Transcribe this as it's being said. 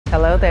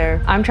Hello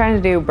there. I'm trying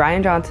to do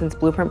Bryan Johnson's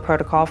blueprint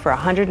protocol for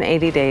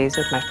 180 days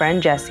with my friend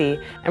Jessie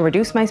and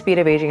reduce my speed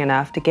of aging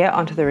enough to get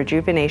onto the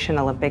Rejuvenation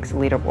Olympics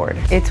leaderboard.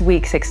 It's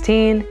week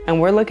 16 and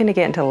we're looking to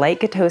get into light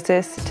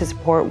ketosis to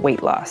support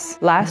weight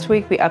loss. Last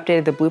week we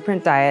updated the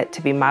blueprint diet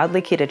to be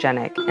mildly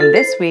ketogenic, and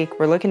this week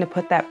we're looking to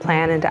put that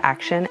plan into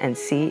action and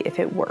see if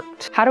it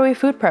worked. How do we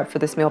food prep for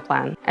this meal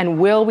plan? And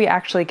will we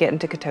actually get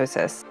into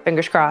ketosis?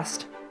 Fingers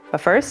crossed.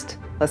 But first,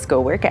 let's go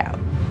work out.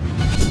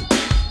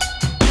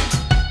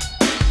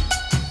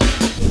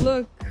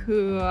 Look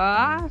who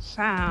I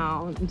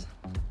found.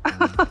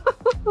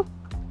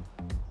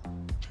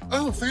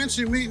 Oh,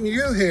 fancy meeting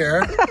you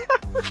here.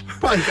 Oh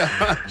my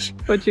gosh.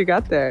 What you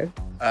got there?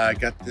 I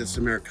got this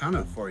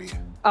Americano for you.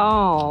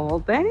 Oh,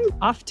 well, thanks.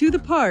 Off to the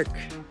park.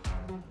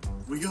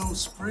 We go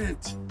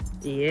sprint.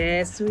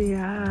 Yes, we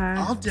are.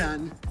 All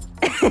done.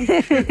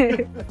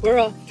 We're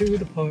off to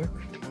the park.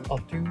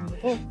 Off to the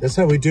park. That's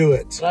how we do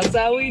it. That's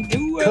how we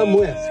do it. Come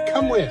with,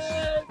 come with.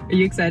 Are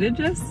you excited,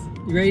 Jess?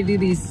 You ready to do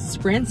these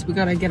sprints? We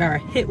gotta get our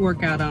HIIT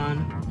workout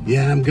on.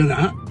 Yeah,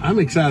 I'm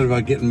excited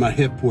about getting my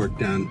hip work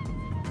done.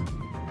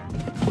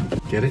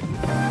 Get it?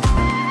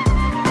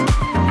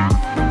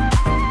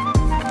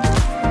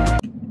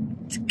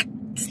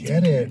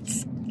 Get it.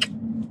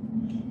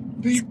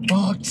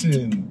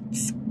 Beatboxing.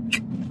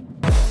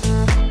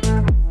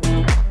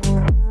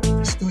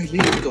 Estoy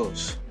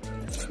listos.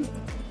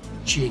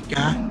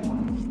 Chica.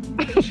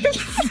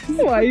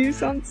 Why you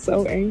sound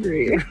so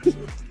angry?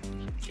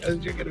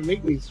 Because you're gonna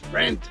make me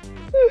sprint.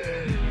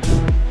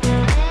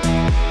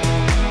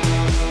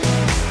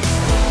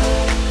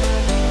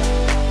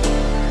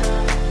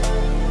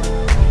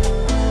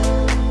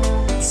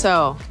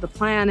 So the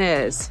plan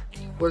is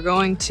we're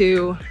going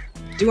to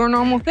do our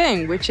normal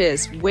thing, which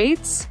is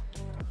weights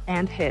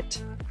and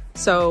HIIT.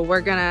 So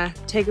we're gonna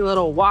take a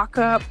little walk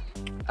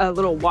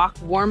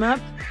warm up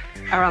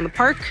around the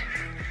park.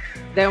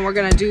 Then we're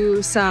gonna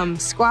do some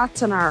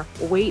squats on our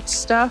weight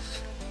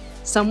stuff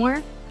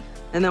somewhere.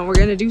 And then we're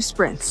gonna do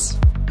sprints.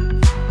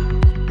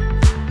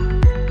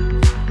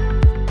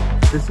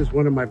 This is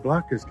one of my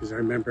blockers because I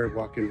remember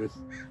walking with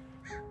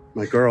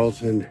my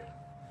girls and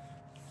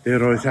they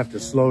would always have to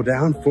slow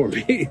down for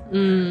me.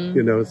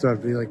 You know, so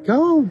I'd be like,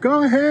 go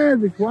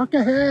ahead, walk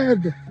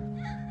ahead.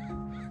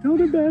 Don't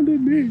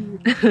abandon me.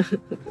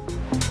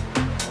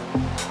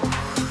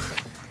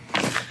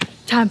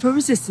 Time for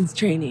resistance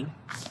training.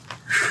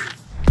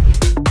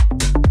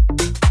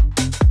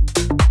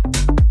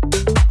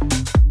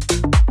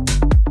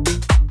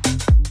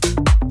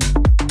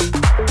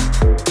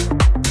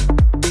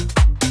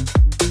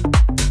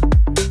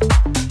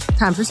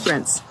 Time for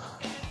sprints.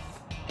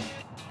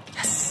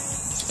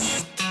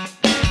 Yes.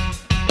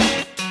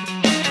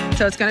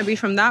 So it's gonna be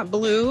from that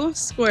blue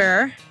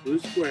square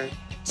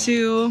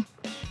to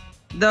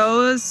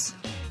those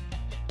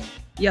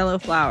yellow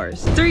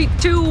flowers. 3,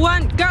 2,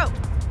 1, go!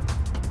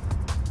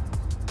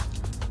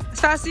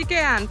 As fast as you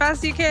can,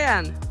 fast as you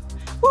can.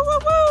 Woo, woo,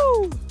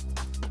 woo!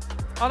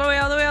 All the way,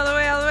 all the way, all the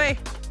way, all the way.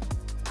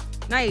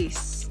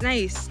 Nice,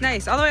 nice,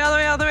 nice. All the way, all the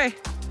way, all the way.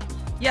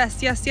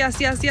 Yes, yes,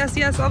 yes, yes, yes,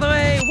 yes, all the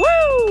way.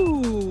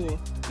 Woo!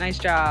 Nice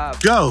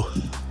job. Go.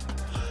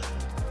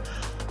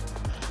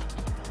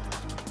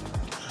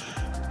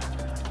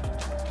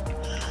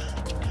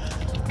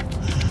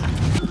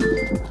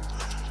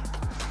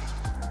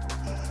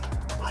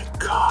 My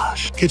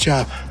gosh. Good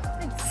job.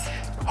 Thanks.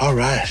 All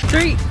right.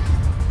 3,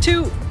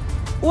 2,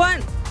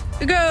 1,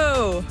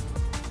 go.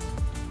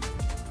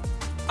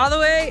 All the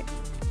way.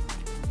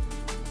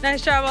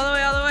 Nice job, all the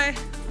way, all the way.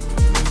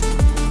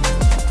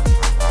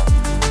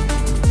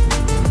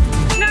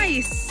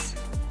 Nice.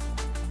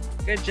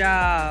 Good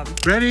job.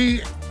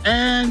 Ready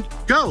and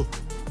go.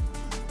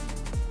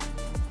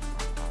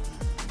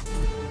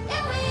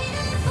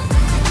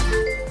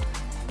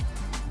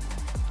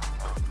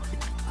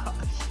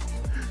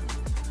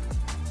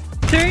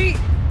 Three,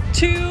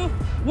 2,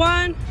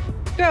 1,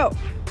 go.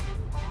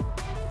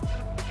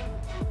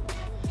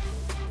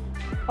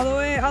 All the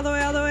way, all the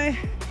way, all the way.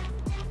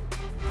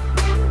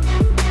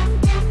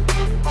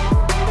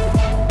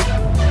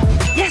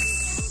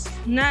 Yes!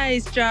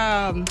 Nice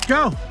job.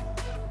 Go.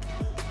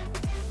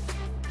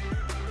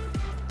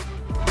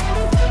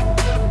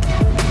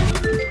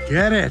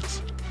 Get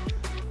it.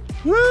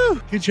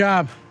 Woo! Good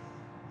job.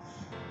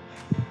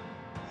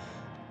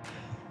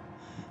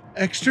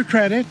 Extra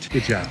credit.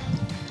 Good job.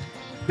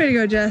 Way to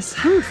go,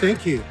 Jess. Woo,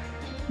 thank you.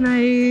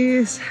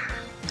 Nice.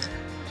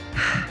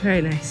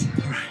 Very nice.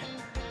 All right.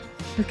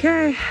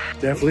 Okay.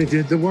 Definitely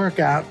did the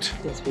workout.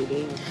 Yes, we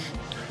did.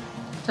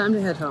 Time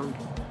to head home.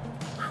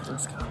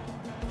 Let's go.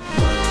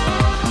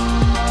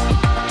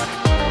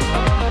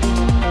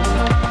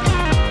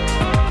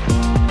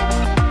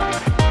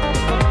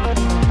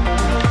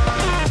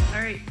 All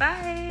right,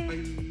 bye.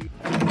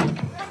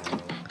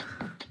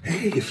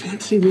 Hey,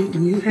 fancy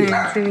meeting you here.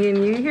 Fancy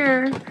meeting you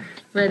here.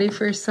 Ready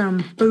for some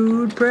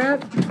food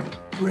prep?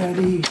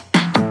 Ready.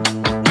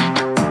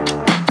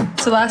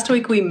 So last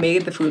week we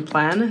made the food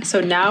plan, so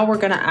now we're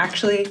gonna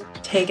actually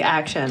take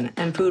action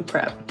and food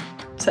prep.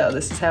 So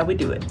this is how we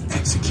do it.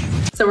 Execute.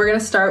 So we're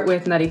gonna start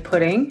with nutty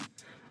pudding,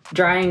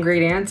 dry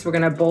ingredients. We're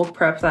gonna bulk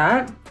prep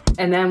that,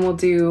 and then we'll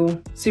do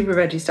super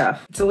veggie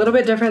stuff. It's a little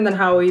bit different than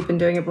how we've been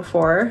doing it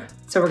before.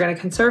 So we're gonna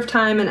conserve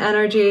time and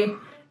energy,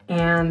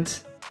 and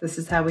this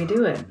is how we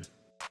do it.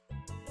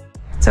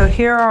 So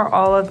here are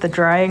all of the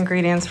dry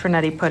ingredients for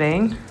nutty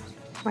pudding.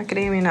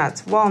 Macadamia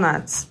nuts,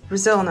 walnuts,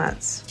 Brazil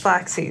nuts,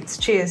 flax seeds,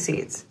 chia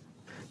seeds.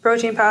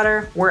 Protein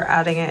powder, we're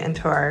adding it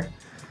into our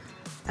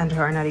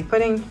nutty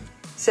pudding.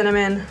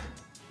 Cinnamon,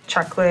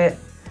 chocolate,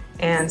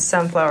 and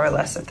sunflower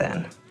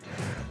lecithin.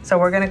 So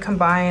we're gonna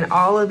combine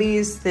all of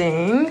these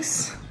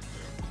things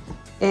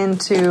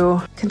into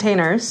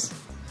containers,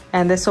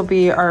 and this will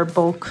be our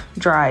bulk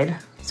dried.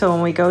 So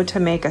when we go to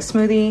make a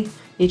smoothie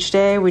each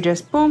day, we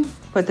just, boom,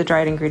 put the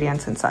dried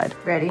ingredients inside.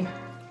 Ready?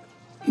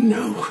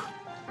 No.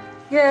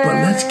 Yay! But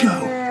let's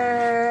go.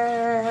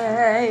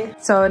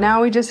 So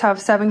now we just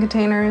have 7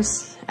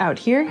 containers out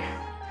here,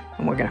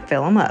 and we're gonna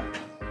fill them up.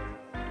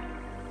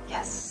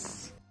 Yes.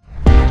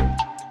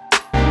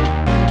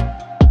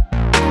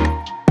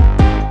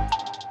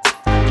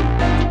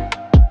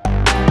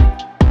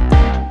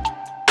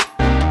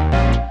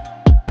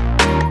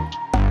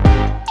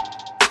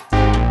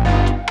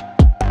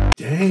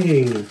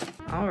 Dang.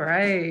 All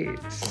right,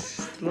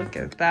 look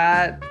at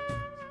that.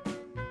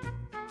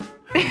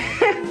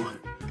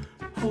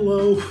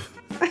 Hello.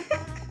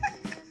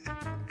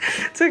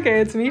 It's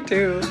okay, it's me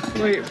too.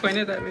 Wait, point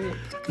it at me.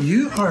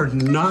 You are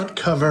not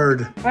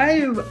covered.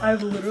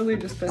 I've literally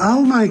just been.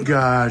 Oh my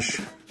gosh.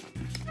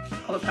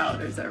 All the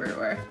powders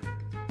everywhere,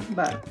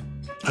 but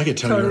I could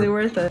tell totally you.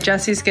 worth it.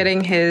 Jesse's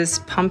getting his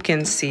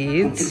pumpkin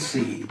seeds. Pumpkin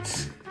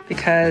seeds.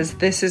 Because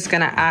this is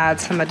gonna add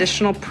some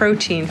additional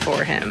protein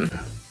for him.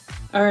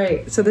 All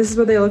right, so this is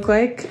what they look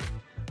like.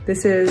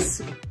 This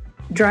is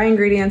dry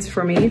ingredients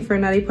for me for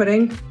nutty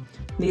pudding.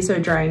 These are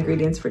dry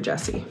ingredients for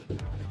Jesse,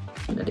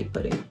 nutty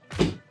pudding.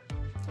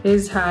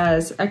 His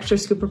has extra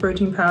scoop of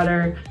protein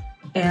powder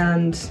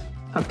and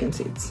pumpkin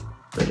seeds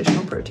for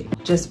additional protein.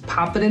 Just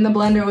pop it in the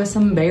blender with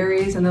some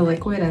berries and the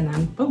liquid, and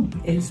then boom,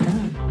 it's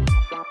done.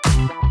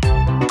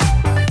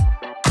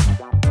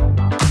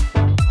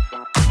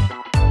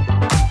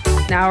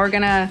 Now we're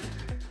gonna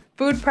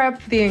food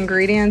prep the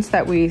ingredients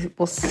that we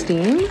will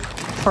steam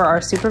for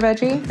our super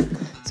veggie.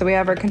 So we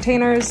have our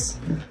containers.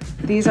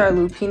 These are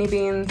lupini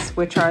beans,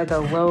 which are the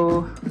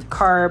low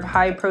carb,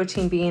 high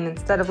protein bean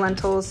instead of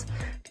lentils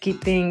to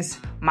keep things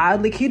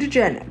mildly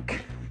ketogenic.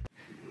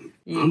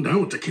 I'm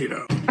done with the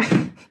keto.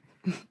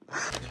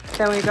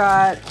 Then we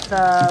got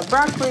the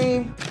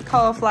broccoli,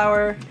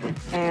 cauliflower,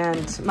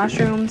 and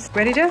mushrooms.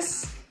 Ready,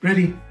 Jess?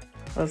 Ready.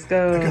 Let's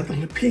go. I got the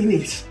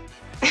lupinis.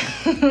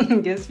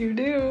 Yes, you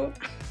do.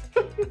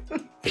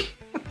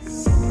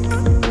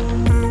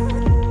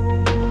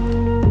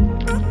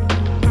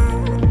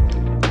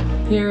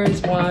 Here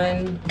is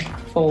one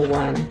full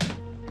one.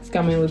 It's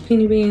got my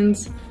lupini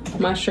beans,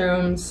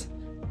 mushrooms,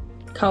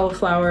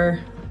 cauliflower,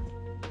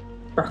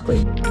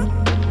 broccoli.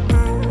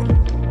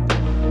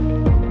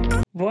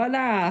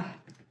 Voila!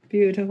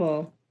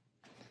 Beautiful.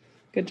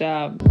 Good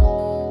job.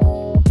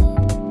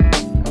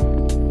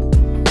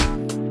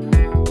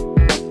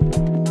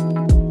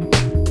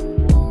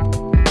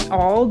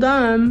 All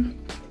done.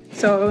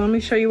 So let me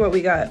show you what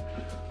we got.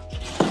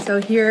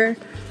 So here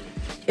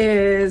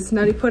is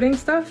nutty pudding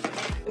stuff.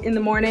 In the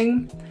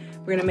morning,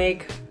 we're gonna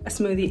make a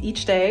smoothie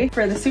each day.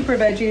 For the super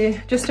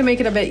veggie, just to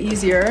make it a bit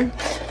easier,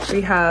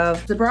 we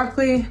have the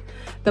broccoli,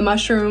 the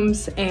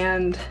mushrooms,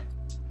 and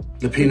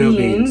Lupino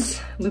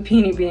beans.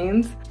 Lupini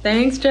beans.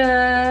 Thanks,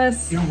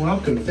 Jess. You're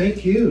welcome.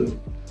 Thank you.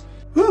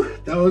 Whew,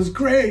 that was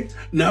great.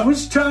 Now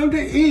it's time to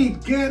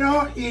eat. Get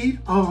on, eat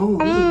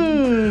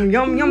on.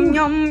 Yum, yum,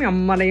 yum,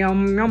 yum,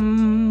 yum, yum.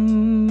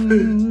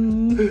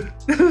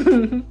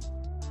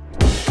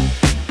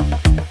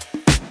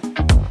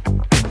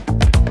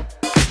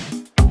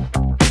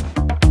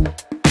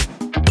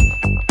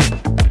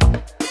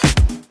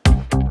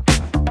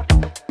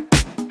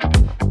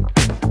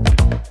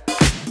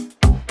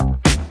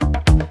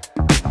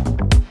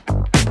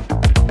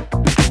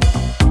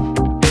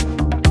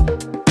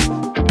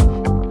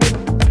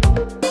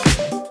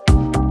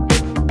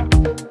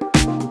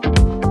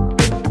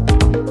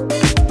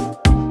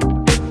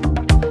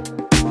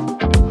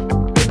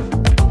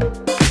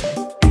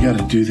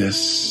 Do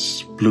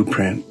this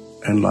blueprint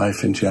and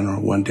life in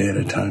general one day at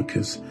a time,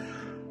 because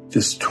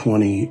this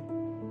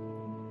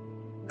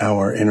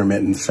 20-hour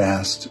intermittent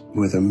fast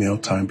with a meal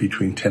time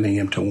between 10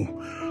 a.m. to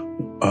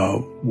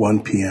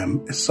 1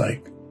 p.m. is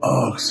like,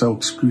 oh, so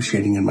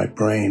excruciating in my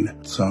brain.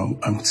 So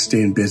I'm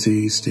staying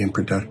busy, staying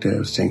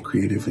productive, staying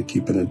creative, and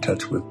keeping in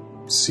touch with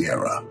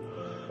Sierra.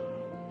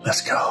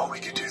 Let's go. We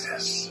can do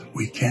this.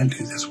 We can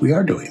do this. We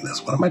are doing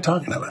this. What am I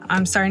talking about?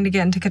 I'm starting to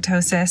get into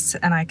ketosis,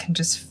 and I can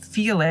just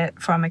feel it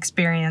from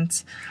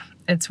experience.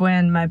 It's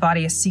when my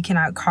body is seeking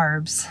out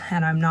carbs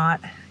and I'm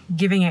not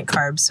giving it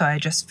carbs, so I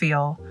just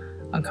feel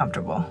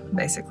uncomfortable,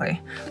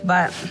 basically.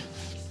 But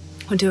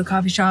went to a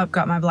coffee shop,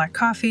 got my black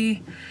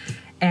coffee,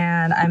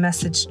 and I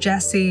messaged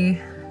Jesse,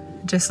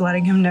 just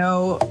letting him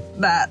know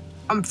that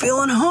I'm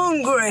feeling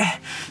hungry.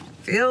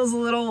 feels a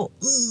little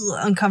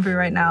uncomfy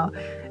right now.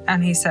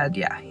 And he said,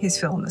 yeah, he's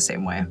feeling the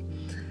same way.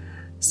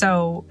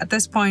 So at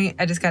this point,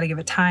 I just got to give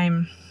it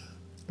time,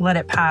 let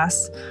it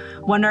pass.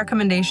 One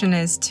recommendation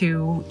is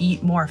to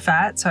eat more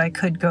fat. So I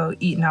could go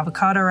eat an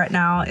avocado right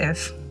now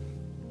if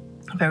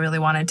I really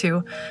wanted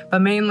to.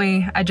 But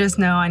mainly, I just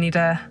know I need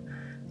to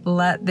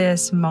let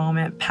this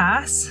moment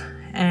pass.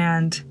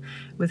 And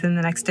within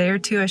the next day or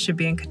two, I should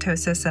be in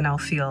ketosis and I'll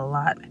feel a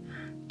lot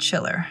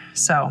chiller.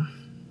 So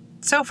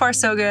far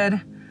so good.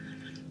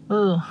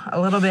 Ooh, a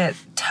little bit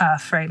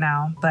tough right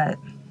now, but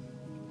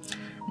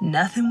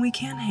nothing we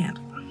can't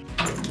handle.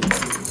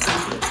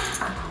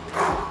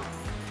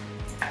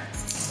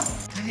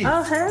 Hey,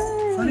 oh,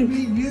 hey. Funny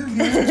meeting you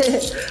again.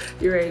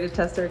 You ready to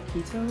test our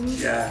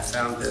ketones? Yeah, I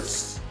found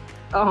this.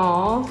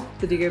 Oh,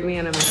 did you give me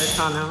an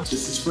Americano?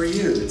 This is for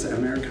you. It's an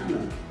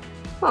Americano.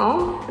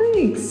 Oh,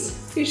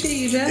 thanks. Appreciate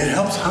you, Jen. It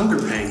helps hunger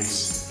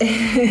pains.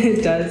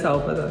 It does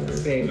help with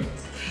hunger pains.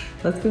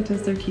 Let's go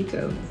test our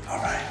ketones. All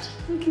right.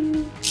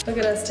 Okay. Look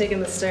at us taking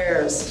the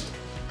stairs.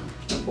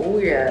 Oh,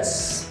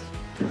 yes.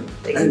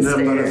 Ain't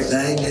nothing but a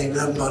thing, ain't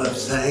nothing but a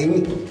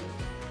thing.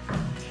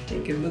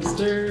 Taking the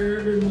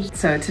stairs.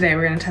 So today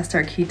we're gonna test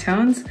our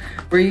ketones.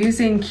 We're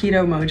using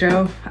Keto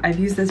Mojo. I've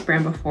used this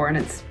brand before and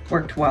it's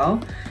worked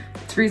well.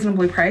 It's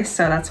reasonably priced,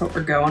 so that's what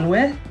we're going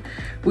with.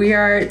 We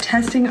are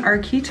testing our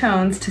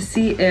ketones to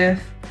see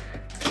if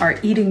our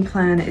eating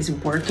plan is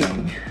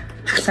working.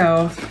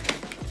 So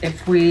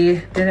if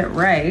we did it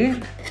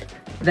right,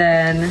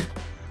 then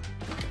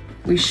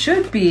we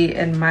should be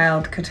in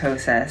mild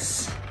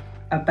ketosis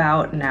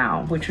about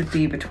now, which would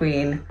be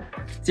between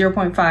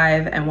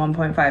 0.5 and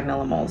 1.5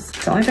 millimoles.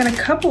 It's only been a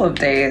couple of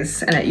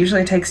days, and it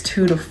usually takes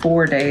 2 to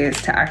 4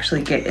 days to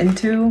actually get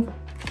into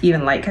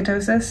even light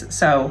ketosis.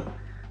 So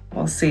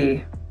we'll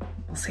see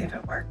if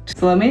it worked.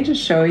 So let me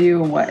just show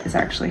you what is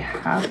actually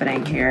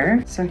happening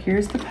here. So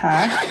here's the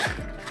pack,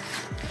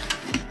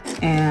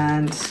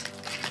 and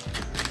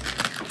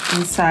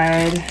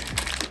inside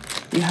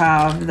you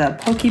have the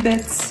pokey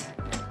bits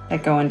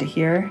that go into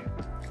here.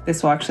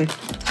 This will actually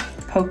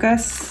poke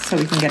us so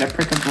we can get a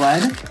prick of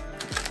blood.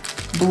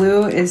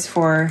 Blue is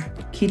for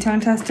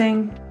ketone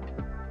testing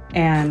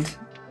and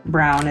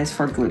brown is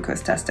for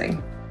glucose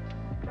testing.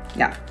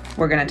 Yeah,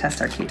 we're gonna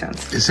test our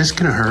ketones. Is this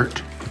gonna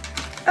hurt?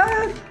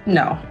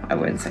 No, I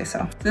wouldn't say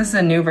so. This is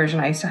a new version.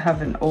 I used to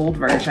have an old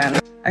version.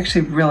 I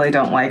actually really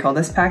don't like all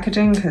this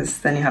packaging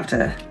because then you have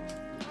to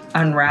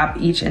unwrap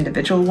each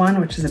individual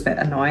one, which is a bit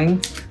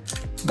annoying.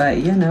 But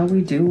you know,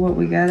 we do what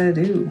we gotta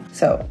do.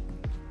 So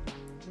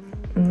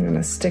I'm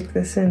gonna stick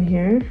this in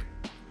here.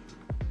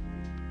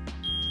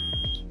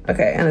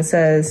 Okay, and it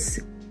says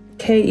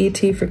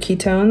KET for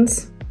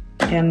ketones.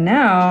 And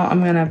now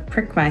I'm gonna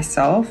prick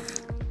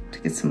myself to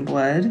get some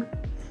blood.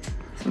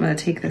 So I'm gonna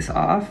take this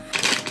off,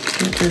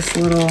 get this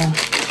little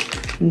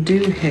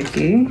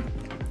doohickey,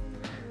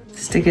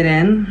 stick it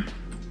in,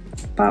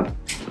 pop,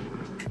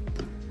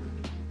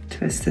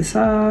 twist this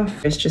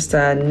off. There's just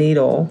a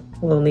needle,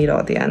 a little needle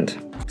at the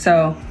end.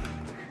 So,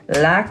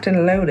 locked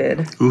and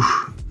loaded.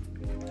 Oof.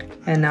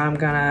 And now I'm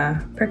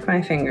gonna prick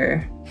my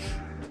finger.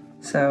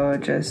 So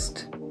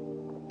just,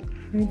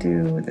 let me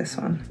do this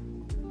one.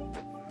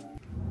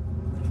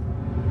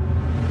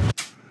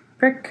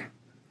 Prick.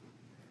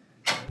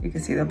 You can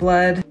see the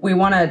blood. We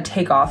wanna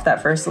take off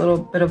that first little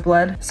bit of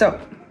blood. So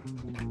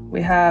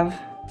we have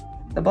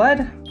the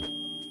blood,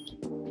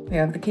 we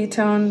have the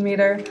ketone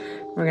meter.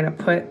 We're gonna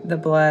put the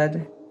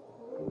blood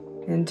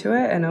into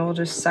it and it will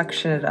just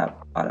suction it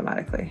up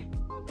automatically.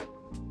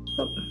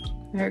 Oh,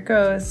 there it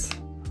goes.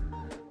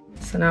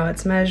 So now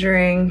it's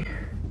measuring.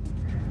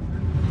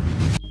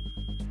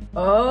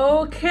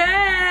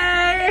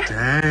 Okay.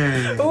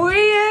 Dang. We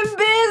in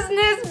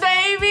business,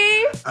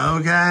 baby.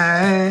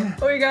 Okay.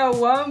 We got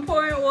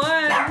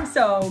 1.1.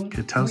 So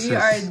Ketosis. we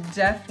are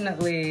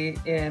definitely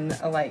in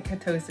a light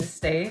ketosis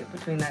state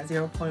between that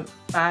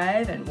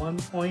 0.5 and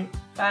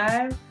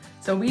 1.5.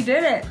 So we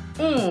did it.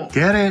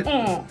 Get it?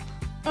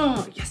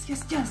 Yes,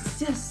 yes, yes,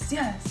 yes, yes,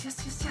 yes,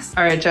 yes, yes.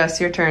 All right, Jess,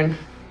 your turn.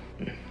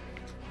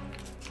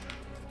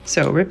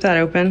 So rip that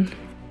open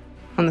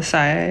on the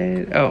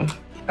side. Oh,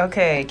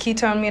 okay,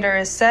 ketone meter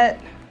is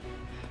set.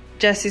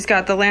 Jesse's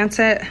got the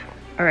lancet.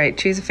 All right,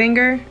 choose a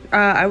finger.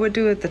 I would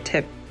do it at the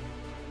tip.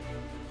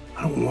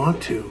 I don't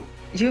want to.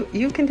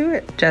 You can do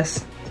it,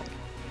 Jess.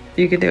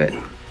 You can do it.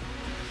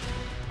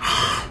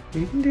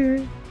 You can do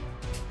it.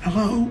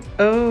 Hello?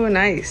 Oh,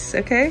 nice.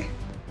 Okay,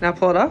 now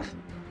pull it off.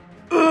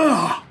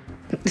 Ugh.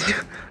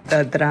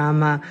 The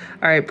drama.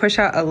 All right, push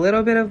out a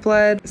little bit of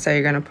blood. So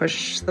you're gonna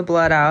push the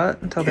blood out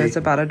until there's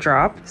about a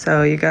drop.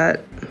 So you got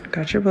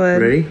your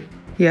blood. Ready?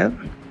 Yep.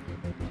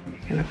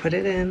 You're gonna put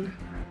it in.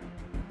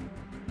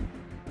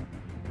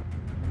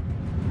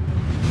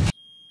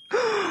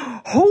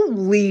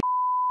 Holy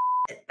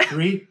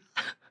 3?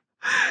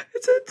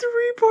 It's a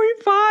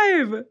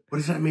 3.5. What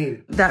does that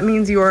mean? That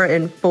means you are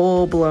in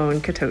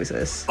full-blown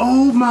ketosis.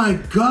 Oh my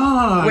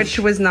gosh. Which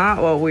was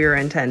not what we were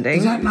intending.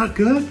 Is that not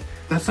good?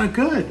 That's not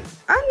good.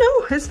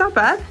 No, it's not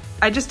bad.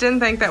 I just didn't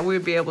think that we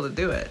would be able to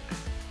do it.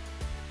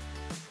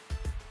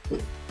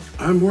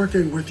 I'm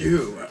working with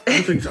you.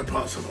 All things are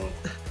possible.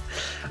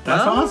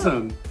 That's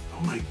awesome. Oh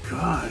my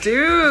gosh.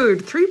 Dude,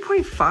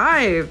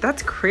 3.5.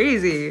 That's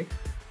crazy.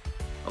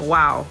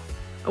 Wow.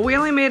 We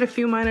only made a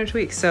few minor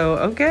tweaks, so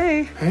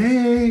okay.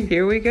 Hey.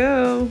 Here we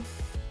go.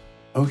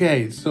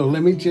 Okay, so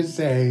let me just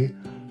say,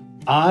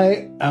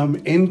 I am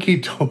in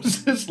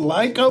ketosis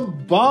like a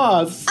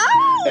boss.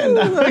 Oh! And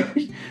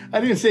I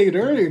didn't say it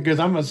earlier because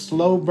I'm a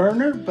slow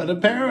burner, but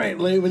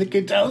apparently with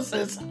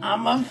ketosis,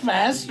 I'm a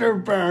faster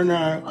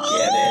burner.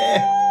 Get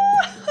it?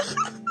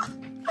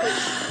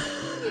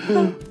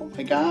 Oh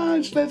my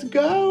gosh, let's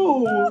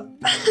go.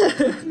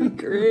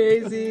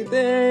 Crazy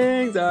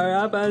things are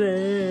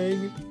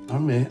happening.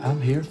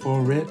 I'm here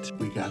for it.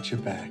 We got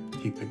your back.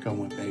 Keep it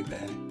going, baby.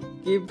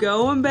 Keep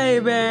going,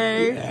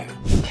 baby. Yeah.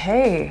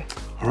 Okay.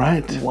 All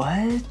right.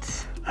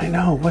 What? I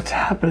know. What's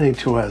happening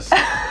to us?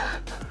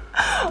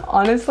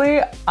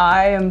 Honestly,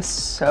 I am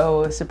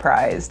so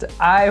surprised.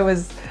 I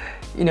was,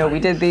 we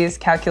did these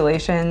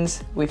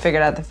calculations. We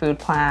figured out the food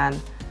plan.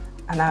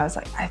 And I was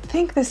like, I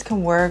think this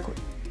can work.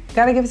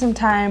 Gotta give it some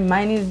time.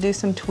 Might need to do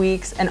some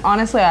tweaks. And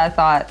honestly, I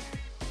thought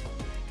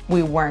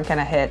we weren't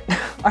gonna hit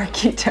our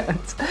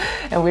ketones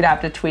and we'd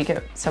have to tweak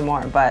it some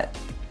more, but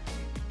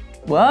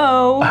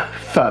whoa. I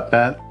thought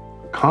that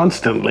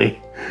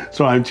constantly,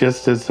 so I'm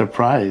just as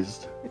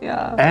surprised.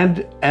 Yeah.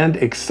 And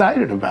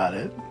excited about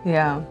it.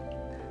 Yeah.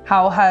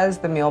 How has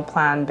the meal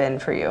plan been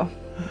for you?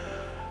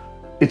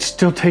 It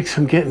still takes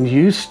some getting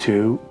used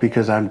to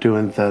because I'm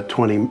doing the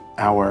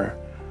 20-hour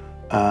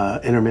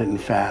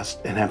intermittent fast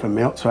and have a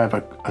meal, so I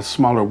have a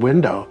smaller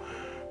window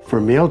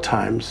for meal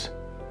times.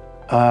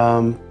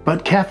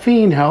 But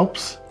caffeine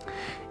helps.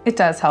 It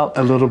does help.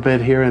 A little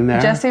bit here and there.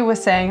 Jesse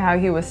was saying how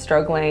he was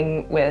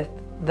struggling with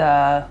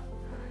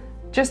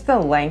just the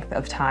length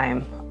of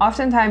time.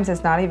 Oftentimes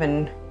it's not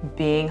even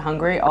being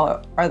hungry,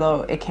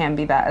 although it can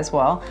be that as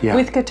well. Yeah.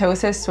 With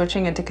ketosis,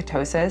 switching into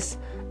ketosis,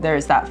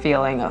 there's that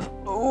feeling of,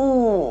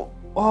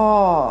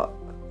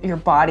 your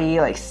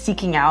body like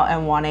seeking out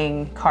and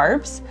wanting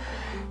carbs.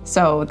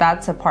 So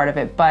that's a part of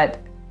it, but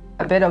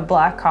a bit of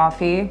black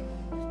coffee.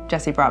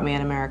 Jesse brought me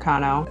an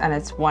Americano, and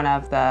it's one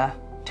of the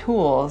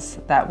tools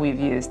that we've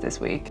used this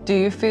week. Do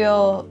you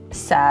feel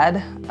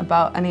sad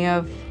about any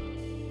of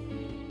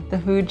the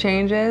food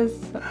changes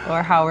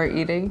or how we're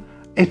eating?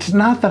 It's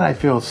not that I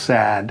feel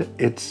sad.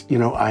 It's,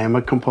 I am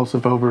a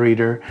compulsive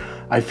overeater.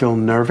 I feel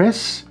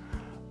nervous.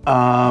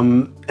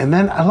 And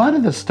then a lot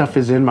of the stuff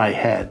is in my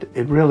head.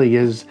 It really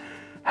is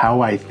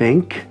how I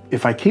think.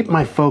 If I keep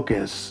my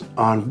focus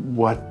on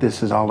what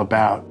this is all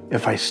about,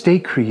 if I stay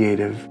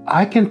creative,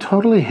 I can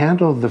totally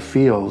handle the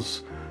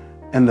feels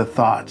and the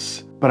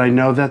thoughts. But I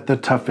know that the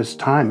toughest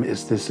time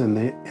is this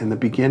in the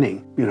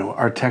beginning.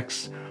 Our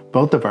texts,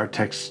 both of our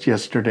texts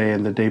yesterday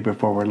and the day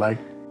before were like,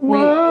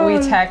 what? We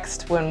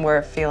text when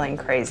we're feeling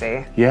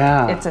crazy.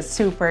 Yeah. It's a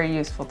super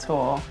useful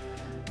tool.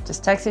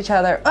 Just text each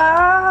other,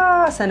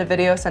 send a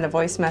video, send a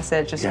voice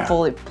message, just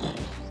fully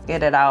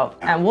get it out.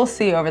 And we'll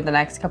see over the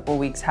next couple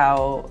weeks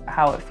how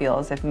it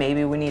feels, if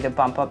maybe we need to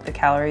bump up the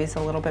calories a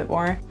little bit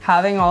more.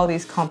 Having all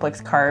these complex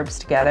carbs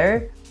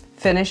together,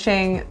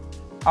 finishing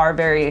our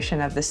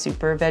variation of the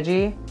super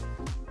veggie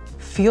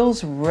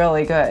feels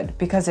really good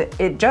because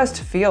it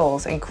just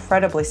feels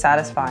incredibly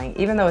satisfying,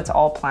 even though it's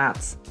all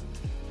plants.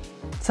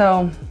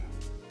 So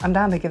I'm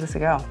down to give this a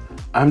go.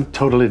 I'm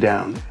totally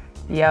down.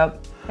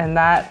 Yep, and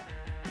that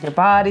your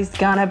body's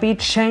gonna be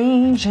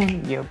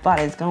changing. Your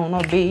body's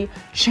gonna be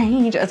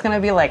changed. It's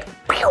gonna be like,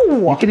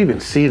 pew! You can even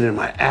see it in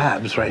my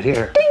abs right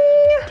here.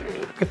 Ding!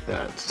 Dude, look at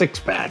that,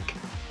 six-pack.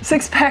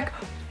 Six-pack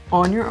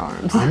on your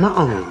arms. On my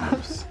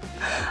arms.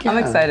 Yeah. I'm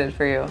excited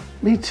for you.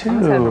 Me too.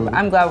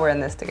 I'm glad we're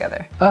in this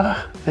together.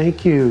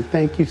 Thank you.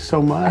 Thank you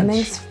so much. And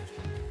thanks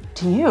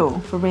to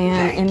you for being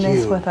in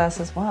this with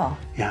us as well.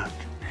 Yeah.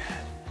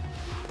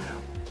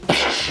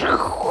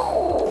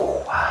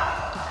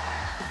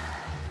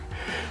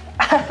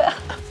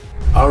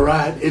 All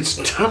right, it's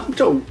time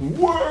to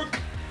work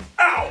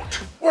out.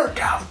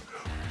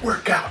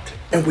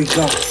 And we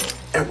go,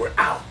 and we're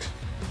out.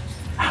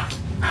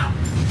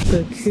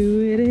 Look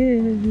who it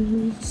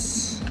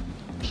is.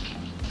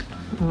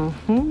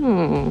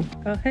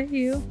 Oh, hey,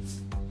 you.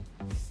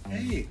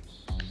 Hey,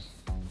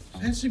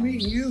 fancy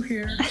meeting you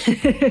here.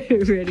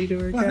 Ready to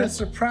work out? What a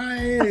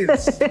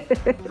surprise.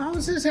 How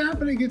is this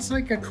happening? It's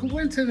like a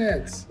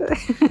coincidence.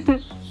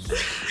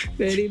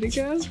 Ready to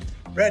go?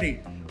 Ready.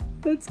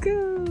 Let's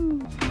go.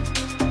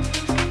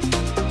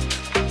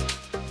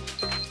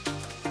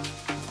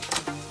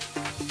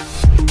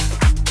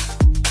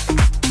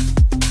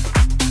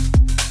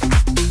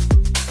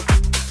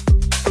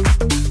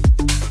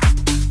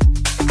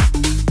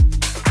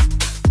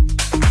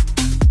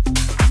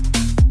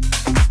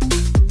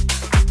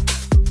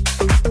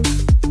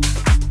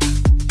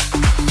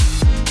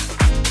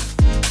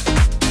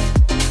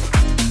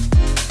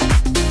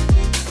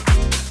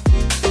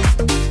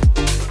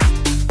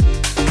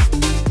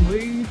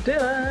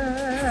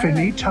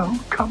 Finito,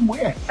 come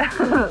with.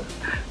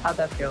 How'd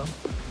that feel?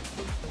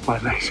 My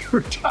legs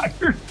were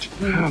tired,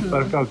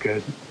 but it felt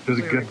good. It was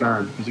a good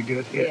burn. It was a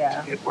good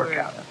hit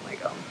workout.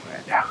 go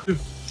right now.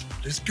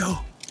 Let's go.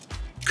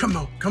 Come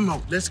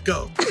on, let's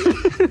go.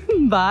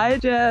 Bye,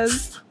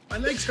 Jess. My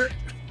legs hurt.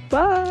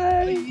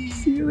 Bye.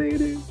 See you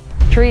later.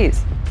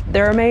 Trees.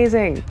 They're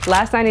amazing.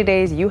 Last 90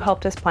 days, you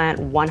helped us plant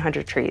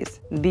 100 trees.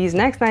 These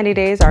next 90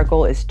 days, our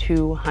goal is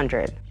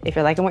 200. If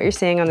you're liking what you're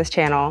seeing on this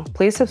channel,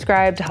 please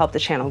subscribe to help the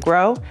channel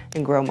grow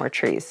and grow more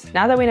trees.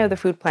 Now that we know the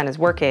food plan is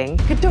working,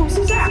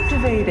 ketosis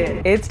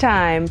activated, it's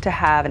time to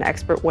have an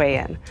expert weigh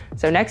in.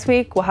 So next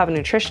week, we'll have a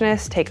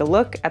nutritionist take a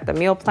look at the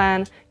meal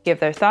plan, give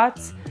their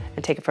thoughts,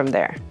 and take it from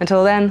there.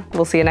 Until then,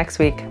 we'll see you next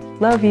week.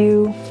 Love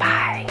you.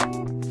 Bye.